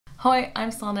Hi, I'm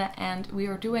Sana and we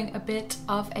are doing a bit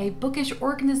of a bookish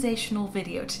organizational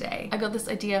video today. I got this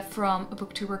idea from a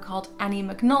booktuber called Annie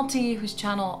McNulty, whose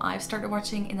channel I've started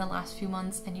watching in the last few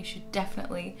months and you should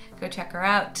definitely go check her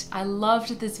out. I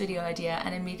loved this video idea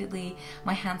and immediately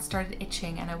my hands started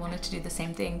itching and I wanted to do the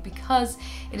same thing because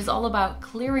it is all about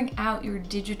clearing out your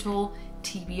digital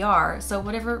TBR. So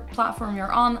whatever platform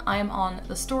you're on, I am on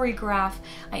the Storygraph.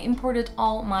 I imported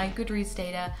all my Goodreads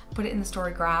data, put it in the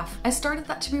Storygraph. I started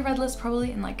that to be read list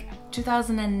probably in like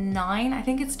 2009. I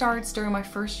think it starts during my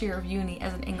first year of uni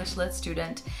as an English Lit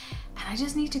student. And I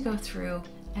just need to go through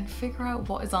and figure out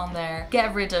what is on there.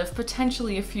 Get rid of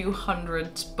potentially a few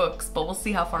hundred books, but we'll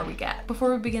see how far we get.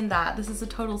 Before we begin that, this is a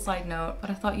total side note, but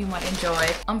I thought you might enjoy.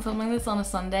 I'm filming this on a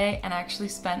Sunday and I actually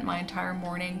spent my entire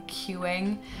morning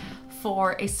queuing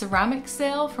for a ceramic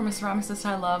sale from a ceramicist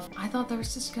I love. I thought there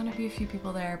was just gonna be a few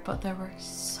people there, but there were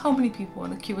so many people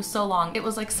and the queue was so long. It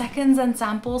was like seconds and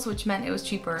samples, which meant it was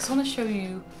cheaper. I just wanna show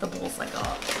you the bowls I got.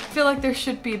 I feel like there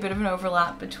should be a bit of an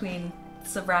overlap between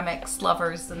ceramics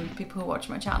lovers and people who watch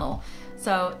my channel.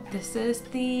 So this is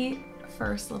the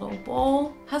first little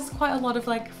bowl. Has quite a lot of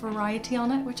like variety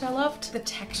on it, which I loved. The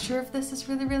texture of this is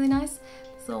really, really nice.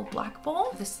 This little black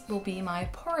bowl. This will be my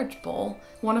porridge bowl.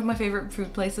 One of my favorite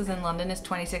food places in London is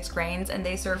 26 Grains and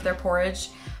they serve their porridge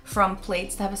from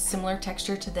plates that have a similar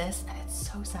texture to this and it's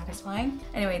so satisfying.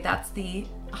 Anyway, that's the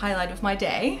highlight of my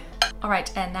day. All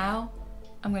right, and now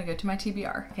I'm gonna go to my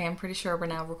TBR. Okay, I'm pretty sure we're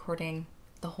now recording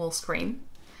the whole screen.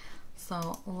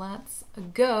 So let's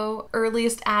go.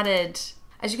 Earliest added.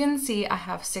 As you can see, I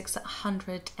have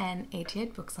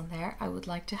 688 books on there. I would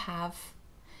like to have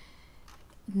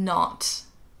not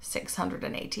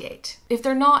 688. If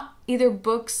they're not either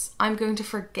books I'm going to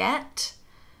forget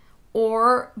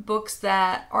or books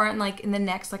that aren't like in the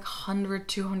next like 100,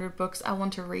 200 books I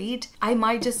want to read, I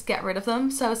might just get rid of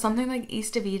them. So something like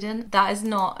East of Eden, that is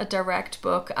not a direct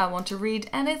book I want to read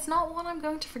and it's not one I'm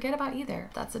going to forget about either.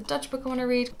 That's a Dutch book I want to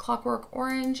read. Clockwork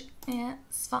Orange,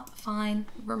 it's fine,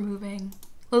 removing.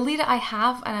 Lolita I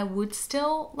have and I would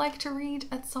still like to read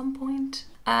at some point.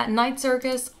 Night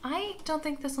Circus, I don't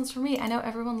think this one's for me. I know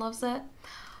everyone loves it.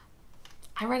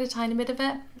 I read a tiny bit of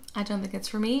it. I don't think it's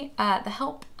for me. The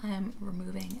Help, I am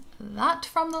removing that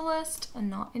from the list. I'm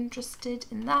not interested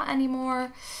in that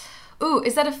anymore. Ooh,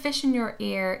 Is That a Fish in Your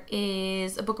Ear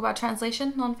is a book about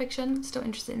translation, nonfiction. Still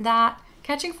interested in that.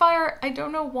 Catching Fire, I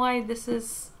don't know why this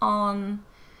is on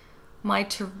my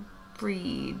to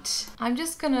read. I'm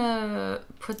just gonna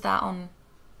put that on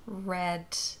read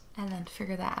and then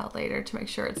figure that out later to make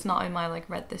sure it's not in my like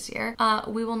read this year.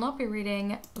 We will not be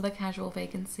reading The Casual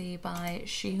Vacancy by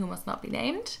She Who Must Not Be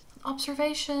Named.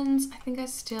 Observations, I think I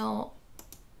still,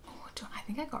 I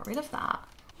think I got rid of that.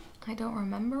 I don't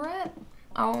remember it.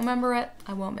 I won't remember it,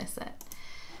 I won't miss it.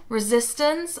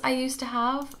 Resistance, I used to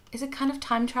have. Is it kind of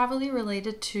time travel-y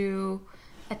related to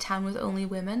a town with only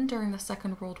women during the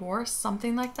Second World War?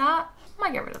 Something like that. I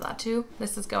might get rid of that too.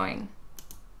 This is going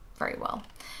very well.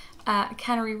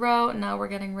 Cannery Row, now we're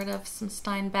getting rid of some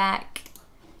Steinbeck.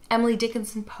 Emily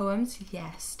Dickinson poems,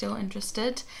 yes, still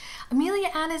interested. Amelia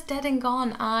Ann is Dead and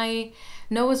Gone, I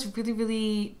know was really,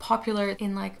 really popular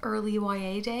in like early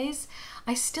YA days.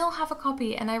 I still have a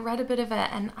copy and I read a bit of it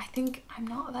and I think I'm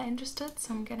not that interested,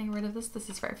 so I'm getting rid of this. This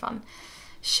is very fun.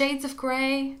 Shades of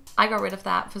Grey, I got rid of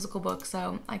that physical book,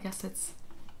 so I guess it's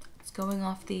going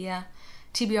off the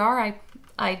TBR.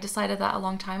 I decided that a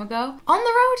long time ago. On the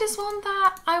Road is one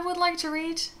that I would like to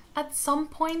read at some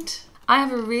point. I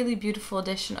have a really beautiful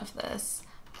edition of this,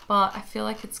 but I feel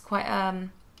like it's quite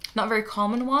not a very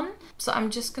common one. So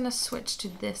I'm just gonna switch to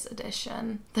this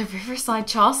edition. The Riverside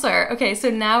Chaucer. Okay,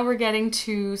 so now we're getting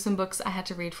to some books I had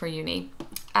to read for uni.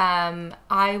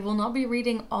 I will not be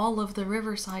reading all of the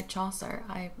Riverside Chaucer.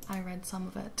 I read some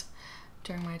of it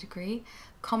during my degree.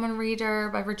 Common Reader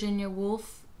by Virginia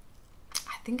Woolf.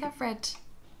 I think I've read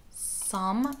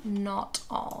some, not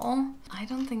all. I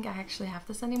don't think I actually have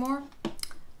this anymore,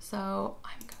 so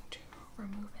I'm going to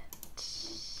remove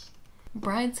it.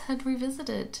 Brideshead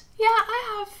Revisited. Yeah,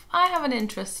 I have an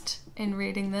interest in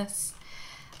reading this.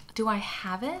 Do I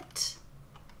have it?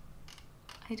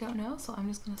 I don't know, so I'm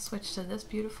just gonna switch to this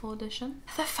beautiful edition.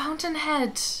 The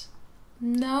Fountainhead.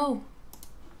 No.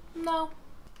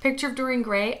 Picture of Dorian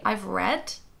Gray, I've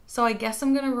read, so I guess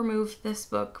I'm gonna remove this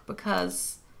book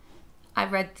because I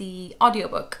read the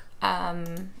audiobook.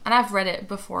 And I've read it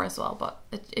before as well, but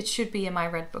it should be in my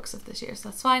read books of this year, so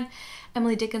that's fine.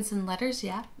 Emily Dickinson Letters,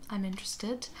 yeah, I'm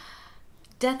interested.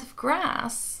 Death of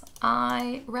Grass,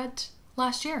 I read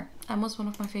last year and was one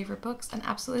of my favorite books and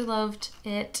absolutely loved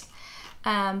it.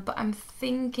 But I'm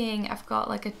thinking I've got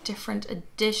like a different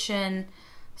edition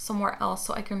somewhere else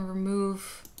so I can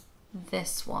remove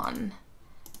this one,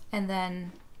 and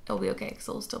then it'll be okay because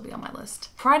it'll still be on my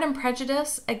list. Pride and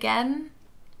Prejudice, again,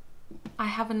 I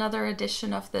have another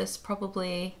edition of this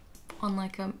probably on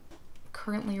like a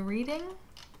currently reading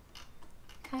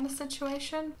kind of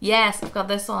situation. Yes, I've got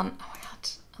this on. Oh my god,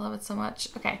 I love it so much.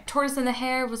 Okay, Tortoise and the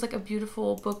Hare was like a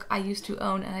beautiful book I used to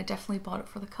own, and I definitely bought it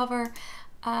for the cover.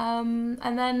 And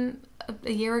then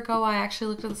a year ago I actually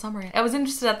looked at the summary. I was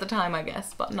interested at the time, I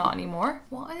guess, but not anymore.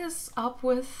 What is up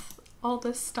with all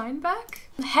this Steinbeck?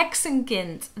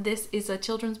 Hexenkind. This is a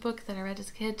children's book that I read as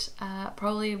a kid.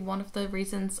 Probably one of the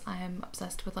reasons I'm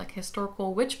obsessed with like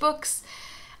historical witch books.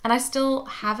 And I still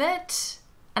have it,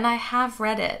 and I have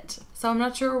read it. So I'm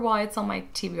not sure why it's on my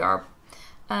TBR.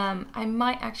 I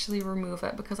might actually remove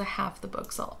it because I have the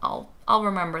book, so I'll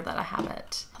remember that I have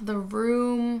it. The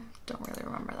Room, don't really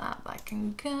remember that. That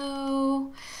can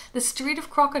go. The Street of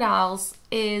Crocodiles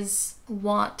is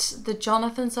what the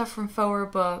Jonathan Safran Foer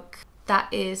book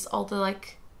that is all the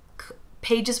like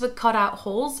pages with cut out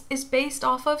holes is based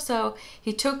off of. So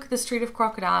he took the Street of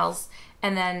Crocodiles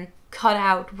and then cut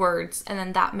out words, and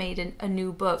then that made a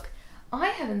new book. I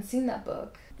haven't seen that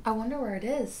book. I wonder where it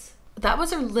is. That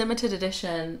was a limited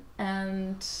edition,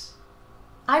 and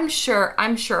I'm sure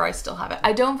I still have it.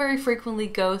 I don't very frequently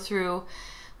go through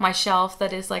my shelf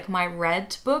that is like my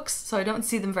read books, so I don't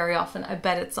see them very often. I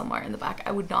bet it's somewhere in the back.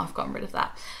 I would not have gotten rid of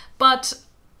that. But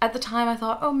at the time I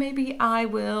thought, oh, maybe I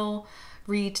will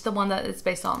read the one that it's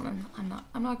based on, and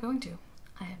I'm not going to.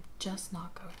 I am just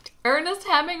not going to. Ernest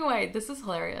Hemingway. This is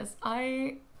hilarious.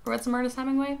 I read some Ernest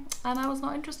Hemingway and I was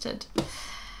not interested.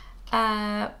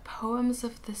 Poems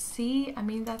of the Sea. I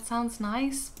mean, that sounds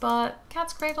nice, but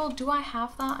Cat's Cradle, do I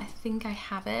have that? I think I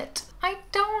have it. I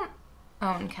don't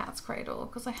own Cat's Cradle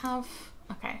because I have...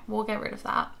 Okay, we'll get rid of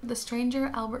that. The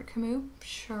Stranger, Albert Camus.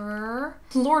 Sure.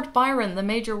 Lord Byron, The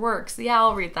Major Works. Yeah,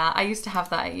 I'll read that. I used to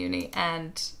have that at uni,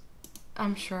 and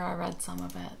I'm sure I read some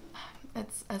of it.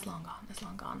 It's long gone, it's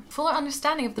long gone. Fuller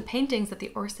Understanding of the Paintings at the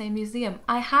Orsay Museum.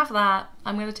 I have that.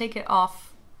 I'm gonna take it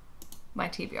off my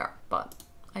TBR, but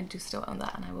I do still own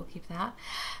that and I will keep that.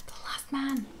 The Last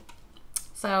Man.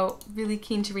 So really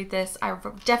keen to read this. I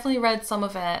definitely read some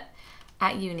of it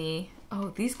at uni. Oh,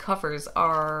 these covers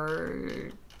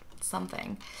are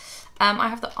something. I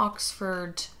have the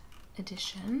Oxford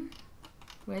edition,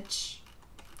 which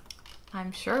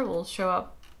I'm sure will show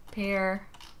up here.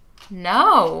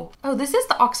 No! Oh, this is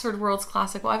the Oxford World's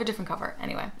Classic. Well, I have a different cover.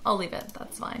 Anyway, I'll leave it.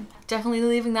 That's fine. Definitely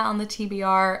leaving that on the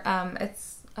TBR.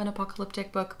 It's an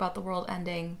apocalyptic book about the world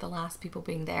ending, the last people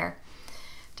being there.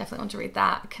 Definitely want to read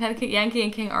that. Connecticut Yankee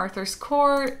and King Arthur's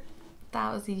Court.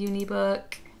 That was a uni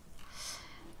book.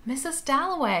 Mrs.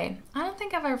 Dalloway. I don't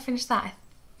think I've ever finished that.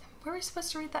 Were we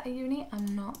supposed to read that at uni?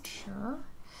 I'm not sure.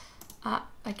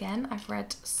 Again, I've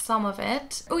read some of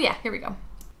it. Oh yeah, here we go.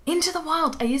 Into the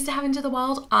Wild. I used to have Into the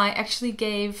Wild. I actually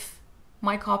gave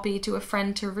my copy to a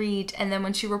friend to read, and then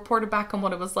when she reported back on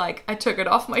what it was like, I took it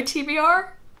off my TBR.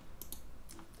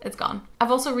 It's gone.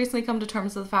 I've also recently come to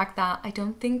terms with the fact that I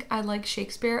don't think I like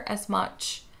Shakespeare as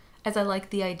much as I like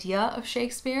the idea of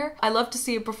Shakespeare. I love to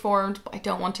see it performed, but I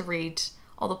don't want to read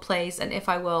all the plays, and if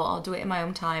I will, I'll do it in my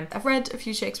own time. I've read a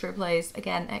few Shakespeare plays,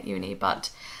 again, at uni,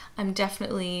 but I'm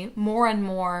definitely more and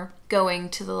more going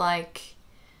to the like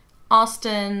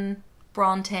Austen,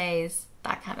 Brontes,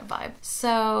 that kind of vibe.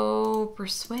 So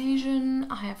Persuasion,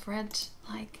 I have read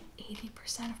like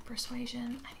 80% of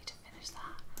Persuasion. I need to finish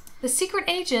that. The Secret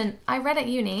Agent, I read at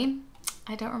uni.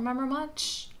 I don't remember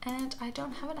much and I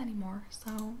don't have it anymore,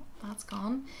 so that's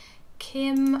gone.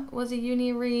 Kim was a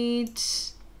uni read.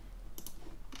 That's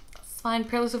fine.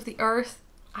 Pillars of the Earth,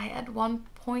 I at one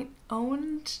point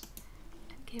owned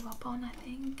and gave up on, I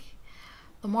think.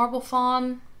 The Marble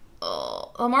Fawn.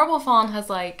 Oh, The Marble Fawn has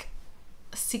like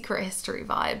secret history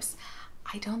vibes.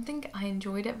 I don't think I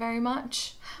enjoyed it very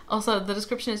much. Also, the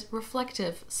description is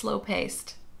reflective,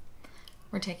 slow-paced.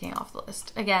 We're taking it off the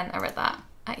list. Again, I read that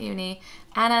at uni.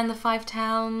 Anna and the Five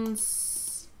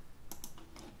Towns.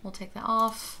 We'll take that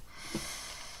off.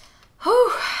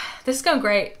 Whew, this is going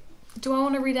great. Do I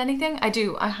want to read anything? I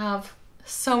do. I have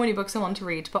so many books I want to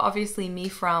read, but obviously me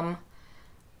from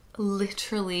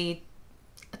literally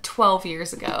 12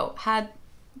 years ago had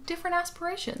different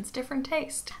aspirations, different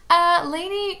taste.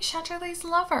 Lady Chatterley's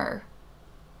Lover.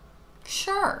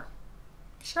 Sure.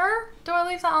 Sure? Do I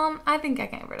leave that on? I think I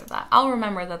can get rid of that. I'll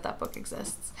remember that that book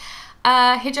exists.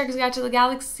 Hitchhiker's Guide to the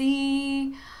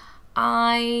Galaxy.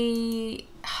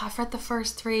 I've read the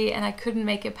first three and I couldn't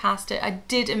make it past it. I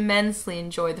did immensely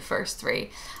enjoy the first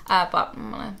three, but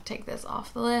I'm gonna take this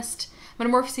off the list.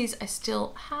 Metamorphoses, I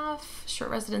still have. Short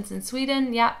Residence in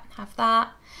Sweden, yeah, have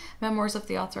that. Memoirs of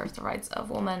the Author's Rights of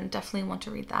Woman. Definitely want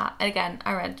to read that. And again,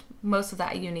 I read most of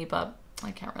that at uni, but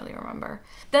I can't really remember.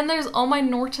 Then there's all my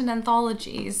Norton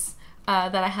anthologies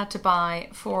that I had to buy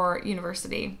for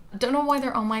university. I don't know why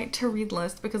they're on my to-read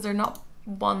list, because they're not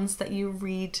ones that you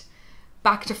read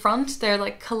back to front. They're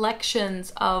like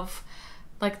collections of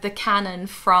like the canon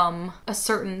from a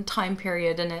certain time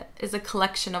period, and it is a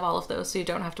collection of all of those, so you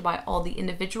don't have to buy all the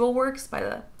individual works by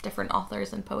the different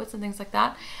authors and poets and things like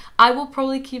that. I will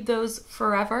probably keep those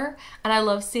forever, and I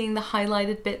love seeing the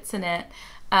highlighted bits in it,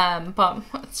 but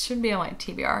it shouldn't be on my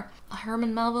TBR.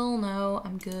 Herman Melville, no,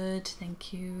 I'm good,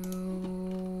 thank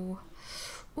you.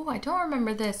 Oh, I don't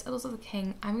remember this, Idylls of the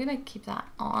King. I'm gonna keep that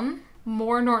on.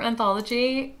 More Norton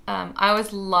anthology. I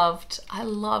loved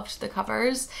the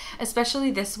covers, especially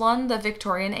this one, the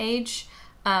Victorian age.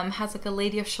 Has like a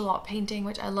Lady of Shalott painting,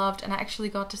 which I loved, and I actually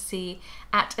got to see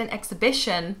at an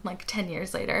exhibition like 10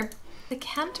 years later. The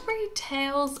Canterbury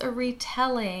Tales, a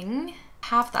retelling.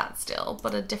 Have that still,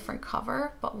 but a different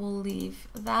cover, but we'll leave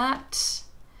that.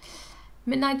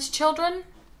 Midnight's Children,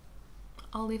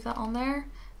 I'll leave that on there.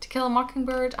 To Kill a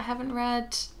Mockingbird, I haven't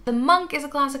read. The Monk is a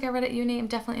classic I read at uni. I'm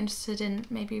definitely interested in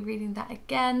maybe reading that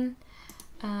again.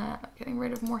 Getting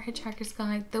rid of more Hitchhiker's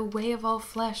Guide. The Way of All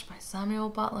Flesh by Samuel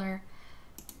Butler.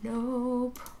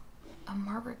 Nope. A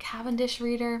Margaret Cavendish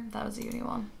reader. That was a uni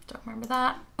one. Don't remember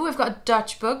that. Oh, we've got a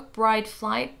Dutch book, Bride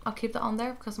Flight. I'll keep that on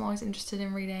there because I'm always interested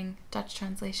in reading Dutch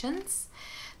translations.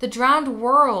 The Drowned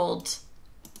World.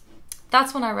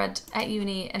 That's one I read at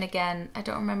uni, and again, I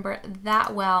don't remember it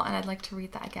that well, and I'd like to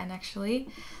read that again actually,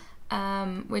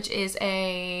 which is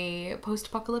a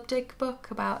post-apocalyptic book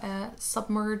about a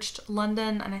submerged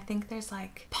London, and I think there's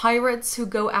like pirates who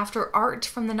go after art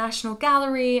from the National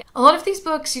Gallery. A lot of these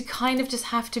books you kind of just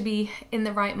have to be in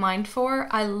the right mind for.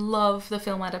 I love the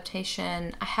film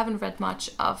adaptation. I haven't read much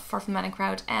of Far From the Madding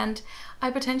Crowd, and I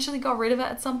potentially got rid of it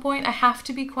at some point. I have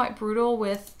to be quite brutal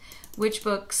with which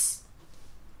books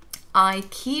I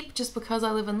keep, just because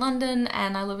I live in London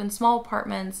and I live in small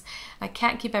apartments. I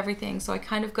can't keep everything, so I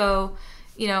kind of go,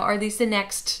 you know, are these the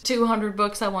next 200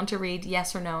 books I want to read,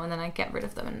 yes or no, and then I get rid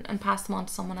of them and pass them on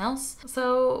to someone else.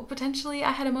 So potentially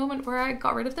I had a moment where I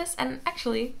got rid of this, and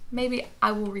actually maybe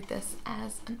I will read this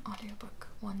as an audiobook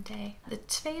one day. The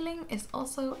Tweeling is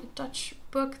also a Dutch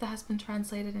book that has been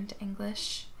translated into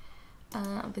English.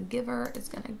 The Giver is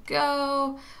gonna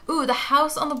go. Ooh, The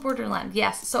House on the Borderland.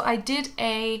 Yes, so I did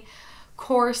a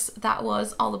course that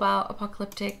was all about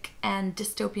apocalyptic and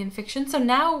dystopian fiction. So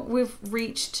now we've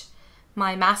reached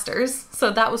my master's.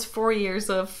 So that was 4 years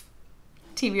of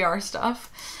TBR stuff.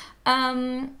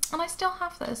 And I still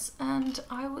have this, and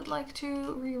I would like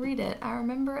to reread it. I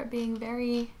remember it being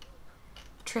very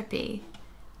trippy.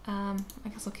 I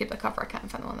guess I'll keep the cover. I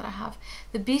can't find the one that I have.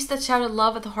 The Beast That Shouted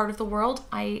Love at the Heart of the World.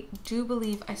 I do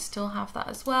believe I still have that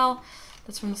as well.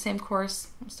 That's from the same course.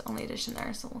 It's the only edition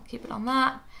there, so we'll keep it on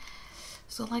that.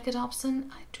 So Like a Dobson,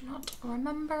 I do not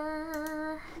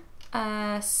remember.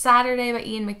 Saturday by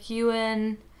Ian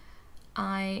McEwan.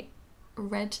 I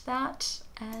read that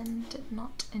and did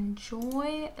not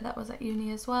enjoy. That was at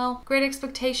uni as well. Great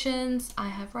Expectations, I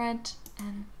have read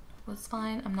and was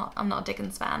fine. I'm not a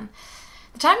Dickens fan.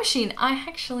 The Time Machine, I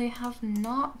actually have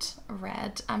not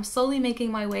read. I'm slowly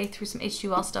making my way through some H.G.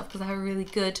 Wells stuff because I have a really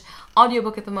good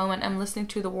audiobook at the moment. I'm listening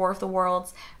to The War of the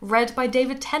Worlds, read by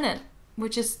David Tennant,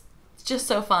 which is just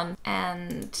so fun.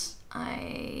 And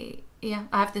I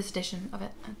have this edition of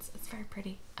it. It's very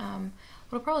pretty. I'll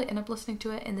probably end up listening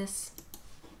to it in this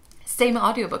same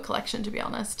audiobook collection, to be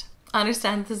honest. I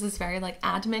understand this is very like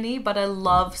admin-y, but I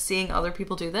love seeing other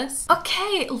people do this.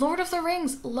 Okay, Lord of the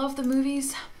Rings, love the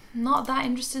movies. Not that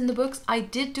interested in the books. I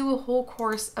did do a whole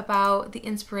course about the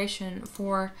inspiration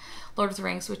for Lord of the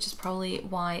Rings, which is probably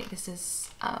why this is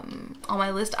on my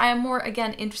list. I am more,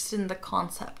 again, interested in the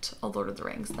concept of Lord of the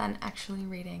Rings than actually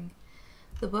reading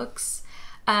the books.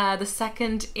 The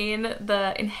second in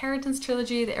the Inheritance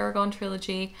trilogy, the Aragon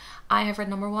trilogy, I have read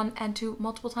number 1 and 2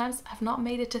 multiple times. I have not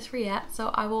made it to 3 yet,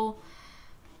 so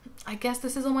I guess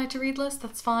this is on my to-read list.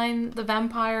 That's fine. The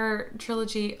Vampire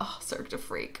trilogy, oh, Cirque du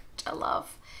Freak, which I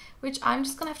love. Which I'm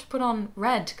just gonna have to put on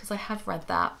read because I have read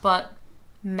that, but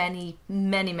many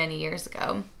years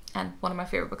ago, and one of my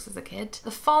favorite books as a kid.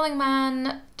 The Falling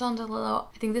Man, Don DeLillo.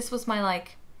 I think this was my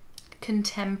like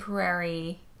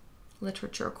contemporary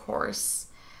literature course.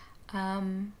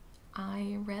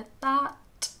 I read that.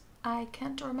 I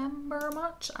can't remember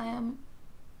much. I am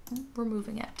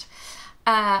removing it.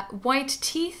 White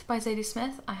Teeth by Zadie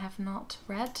Smith. I have not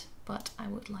read, but I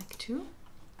would like to.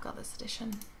 Got this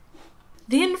edition.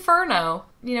 The Inferno.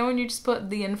 You know when you just put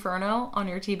The Inferno on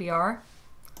your TBR?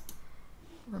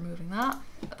 removing that.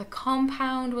 The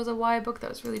Compound was a YA book that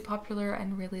was really popular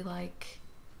and really like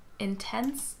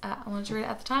intense. I wanted to read it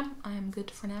at the time. I am good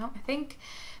for now, I think.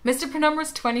 Mr.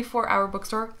 Penumbra's 24-Hour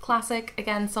Bookstore, classic.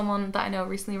 Again, someone that I know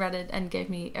recently read it and gave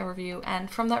me a review,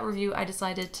 and from that review I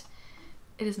decided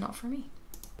it is not for me.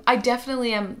 I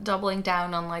definitely am doubling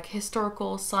down on like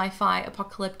historical, sci-fi,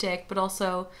 apocalyptic, but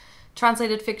also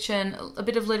translated fiction, a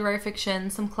bit of literary fiction,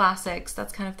 some classics.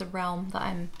 That's kind of the realm that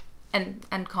I'm,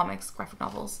 and comics, graphic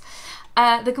novels.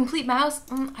 The Complete Mouse,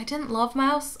 I didn't love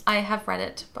Mouse. I have read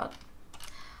it, but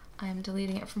I'm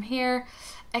deleting it from here.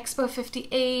 Expo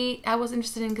 58, I was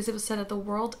interested in because it was set at the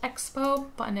World Expo,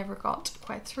 but I never got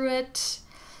quite through it.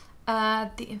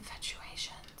 The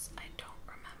Infatuations, I don't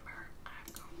remember.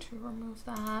 I'm going to remove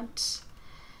that.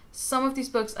 Some of these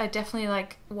books I definitely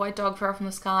like. White Dog, Far From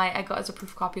the Sky, I got as a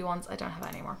proof copy once. I don't have it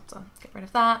anymore, so get rid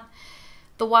of that.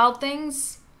 The Wild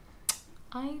Things,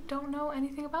 I don't know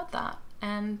anything about that,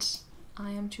 and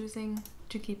I am choosing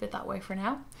to keep it that way for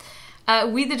now.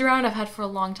 We the Drowned I've had for a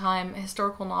long time, a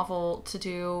historical novel to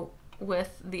do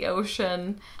with the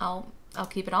ocean. I'll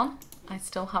keep it on. I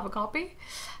still have a copy.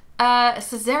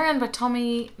 Caesarean by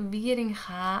Tommy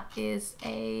Wieringa is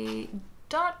a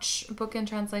Dutch book in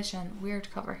translation.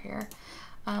 Weird cover here.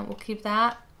 We'll keep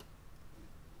that.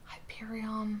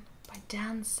 Hyperion by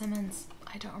Dan Simmons.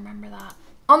 I don't remember that.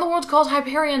 On the world called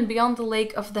Hyperion, beyond the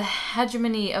lake of the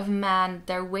hegemony of man,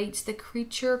 there waits the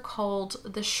creature called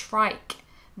the Shrike.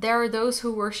 There are those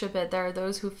who worship it, there are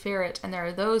those who fear it, and there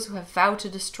are those who have vowed to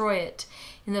destroy it.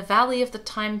 In the valley of the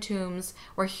time tombs,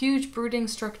 where huge brooding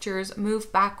structures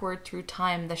move backward through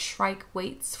time, the Shrike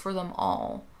waits for them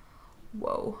all.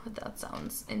 Whoa, that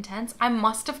sounds intense. I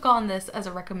must have gotten this as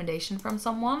a recommendation from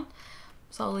someone,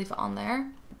 so I'll leave it on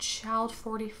there. Child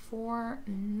 44,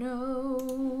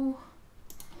 no.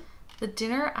 The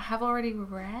Dinner I have already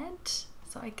read,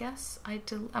 so I guess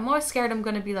I'm always scared I'm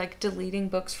going to be like deleting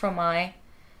books from my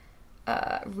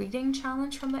reading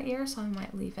challenge from that year, so I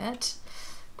might leave it.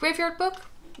 Graveyard Book,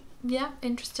 yeah,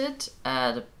 interested.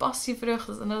 The Bossy Vrucht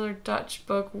is another Dutch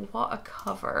book. What a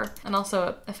cover. And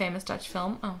also a famous Dutch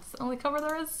film. Oh, it's the only cover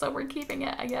there is, so we're keeping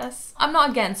it, I guess. I'm not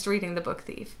against reading The Book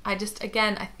Thief. I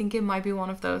think it might be one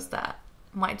of those that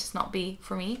might just not be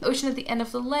for me. Ocean at the End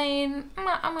of the Lane,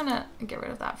 I'm gonna get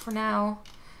rid of that for now.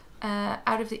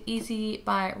 Out of the Easy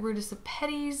by Rudis of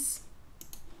Petties,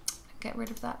 get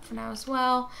rid of that for now as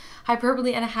well.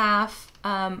 Hyperbole and a Half,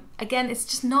 again, it's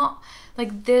just not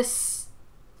like this.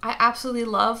 I absolutely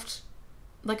loved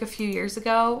like a few years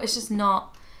ago. It's just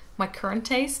not my current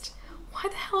taste. Why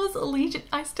the hell is Allegiant?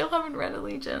 I still haven't read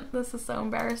Allegiant. This is so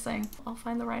embarrassing. I'll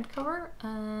find the right cover.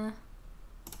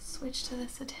 Switch to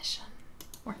this edition.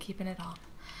 We're keeping it on.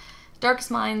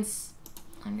 Darkest Minds,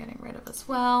 I'm getting rid of as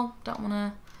well.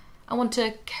 I want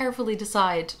to carefully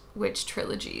decide which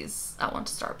trilogies I want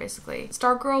to start, basically.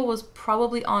 Stargirl was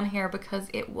probably on here because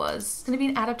it was going to be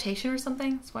an adaptation or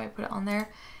something. That's why I put it on there.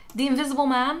 The Invisible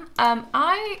Man.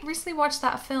 I recently watched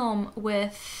that film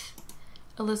with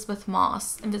Elizabeth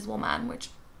Moss, Invisible Man, which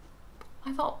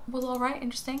I thought was alright,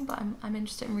 interesting, but I'm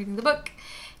interested in reading the book.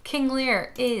 King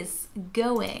Lear is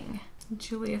going.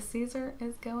 Julius Caesar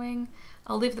is going.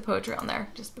 I'll leave the poetry on there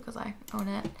just because I own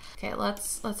it. Okay,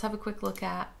 let's have a quick look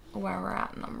at where we're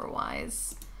at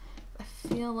number-wise. I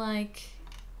feel like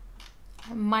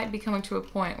I might be coming to a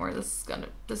point where this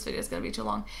video is gonna be too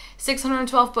long.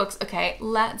 612 books. Okay,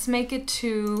 let's make it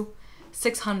to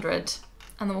 600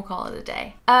 and then we'll call it a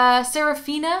day.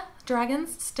 Serafina,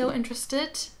 Dragons, still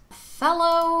interested.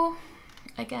 Othello,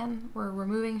 again, we're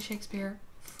removing Shakespeare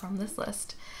from this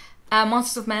list.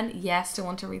 Monsters of Men, yes, I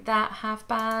want to read that. Half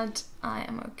Bad, I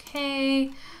am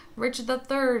okay. Richard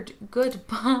III,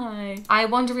 goodbye. I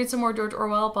want to read some more George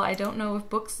Orwell, but I don't know if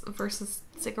Books versus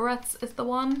Cigarettes is the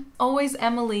one. Always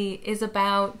Emily is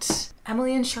about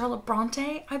Emily and Charlotte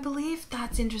Bronte, I believe.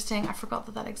 That's interesting. I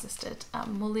forgot that existed.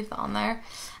 We'll leave that on there.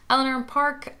 Eleanor and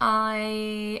Park,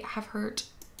 I have heard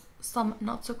some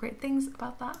not so great things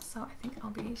about that, so I think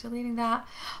I'll be deleting that.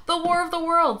 The War of the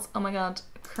Worlds, oh my god,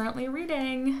 currently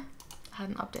reading. I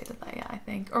hadn't updated that yet, I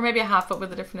think. Or maybe I have, but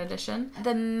with a different edition.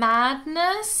 The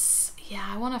Madness, yeah,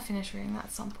 I want to finish reading that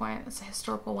at some point. It's a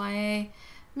historical YA.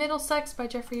 Middlesex by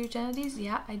Jeffrey Eugenides,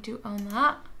 yeah, I do own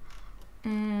that.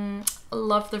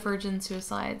 Love The Virgin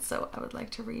Suicide, so I would like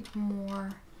to read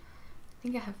more. I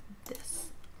think I have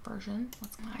this version.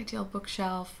 What's my ideal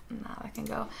bookshelf? Nah, that can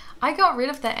go. I got rid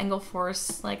of the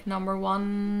Engelforce like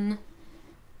 #1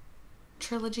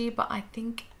 trilogy, but I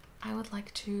think I would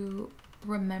like to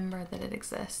remember that it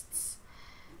exists.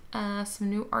 Some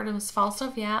new Artemis Fowl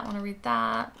stuff, yeah, I want to read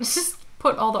that. Just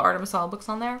put all the Artemis Fowl books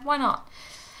on there, why not?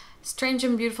 Strange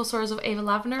and Beautiful Stories of Ava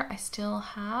Lavender, I still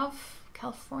have.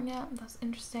 California, that's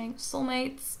interesting.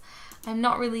 Soulmates, I'm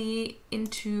not really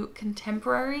into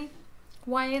contemporary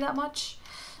YA that much.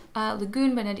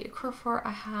 Lagoon by Nadia Crawford,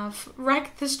 I have.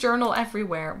 Wreck This Journal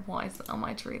Everywhere, why is it on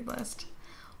my to-read list?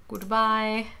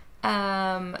 Goodbye.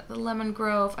 The Lemon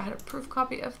Grove, I had a proof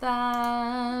copy of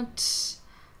that.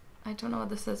 I don't know what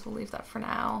this is, we'll leave that for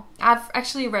now. I've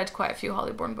actually read quite a few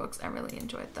Hollyborn books, I really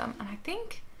enjoyed them, and I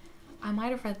think I might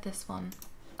have read this one.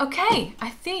 Okay, I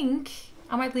think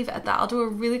I might leave it at that. I'll do a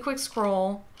really quick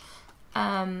scroll.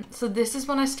 So this is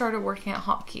when I started working at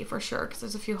Hotkey for sure, because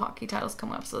there's a few Hotkey titles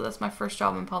coming up, so that's my first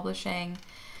job in publishing.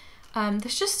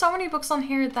 There's just so many books on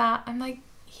here that I'm like,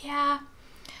 yeah,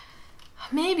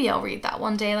 maybe I'll read that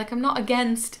one day. Like, I'm not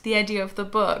against the idea of the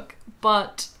book,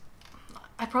 but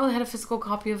I probably had a physical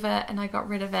copy of it and I got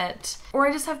rid of it. Or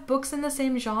I just have books in the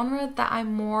same genre that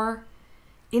I'm more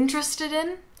interested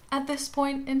in at this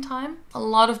point in time. A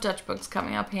lot of Dutch books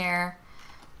coming up here.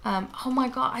 Oh my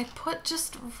god, I put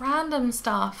just random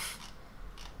stuff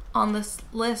on this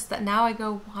list that now I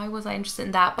go, why was I interested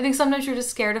in that? I think sometimes you're just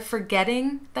scared of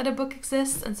forgetting that a book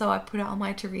exists, and so I put it on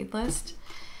my to-read list.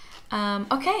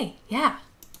 Okay, yeah,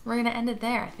 we're gonna end it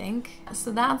there, I think.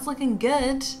 So that's looking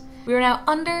good. We are now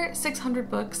under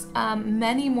 600 books,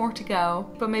 many more to go,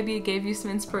 but maybe it gave you some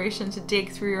inspiration to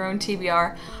dig through your own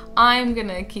TBR. I'm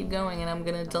gonna keep going and I'm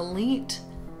gonna delete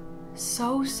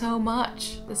so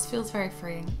much. This feels very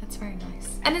freeing. It's very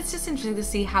nice. And it's just interesting to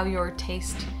see how your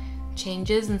taste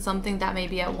changes, and something that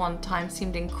maybe at one time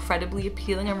seemed incredibly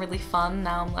appealing and really fun,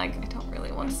 now I'm like, I don't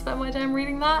really want to spend my time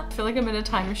reading that. I feel like I'm in a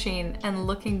time machine and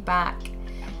looking back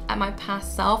at my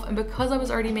past self, and because I was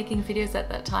already making videos at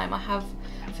that time, I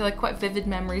feel like quite vivid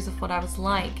memories of what I was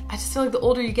like. I just feel like the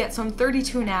older you get, so I'm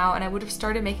 32 now, and I would have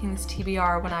started making this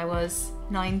TBR when I was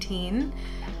 19.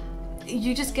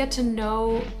 You just get to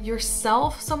know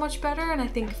yourself so much better, and I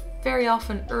think very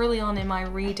often early on in my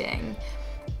reading,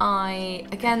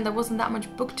 again, there wasn't that much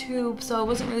booktube, so I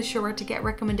wasn't really sure where to get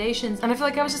recommendations, and I feel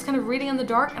like I was just kind of reading in the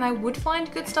dark, and I would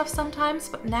find good stuff sometimes,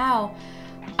 but now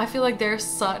I feel like there's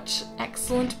such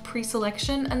excellent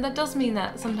pre-selection, and that does mean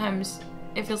that sometimes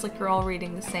it feels like you're all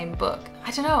reading the same book.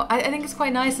 I don't know, I think it's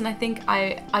quite nice, and I think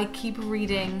I keep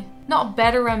reading not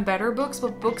better and better books,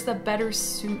 but books that better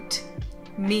suit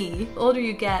me. The older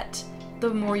you get, the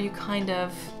more you kind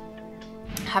of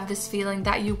have this feeling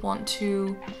that you want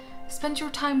to spend your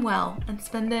time well and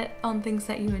spend it on things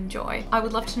that you enjoy. I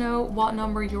would love to know what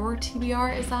number your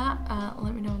TBR is at.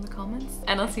 Let me know in the comments,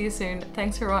 and I'll see you soon.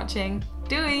 Thanks for watching.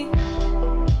 Doei!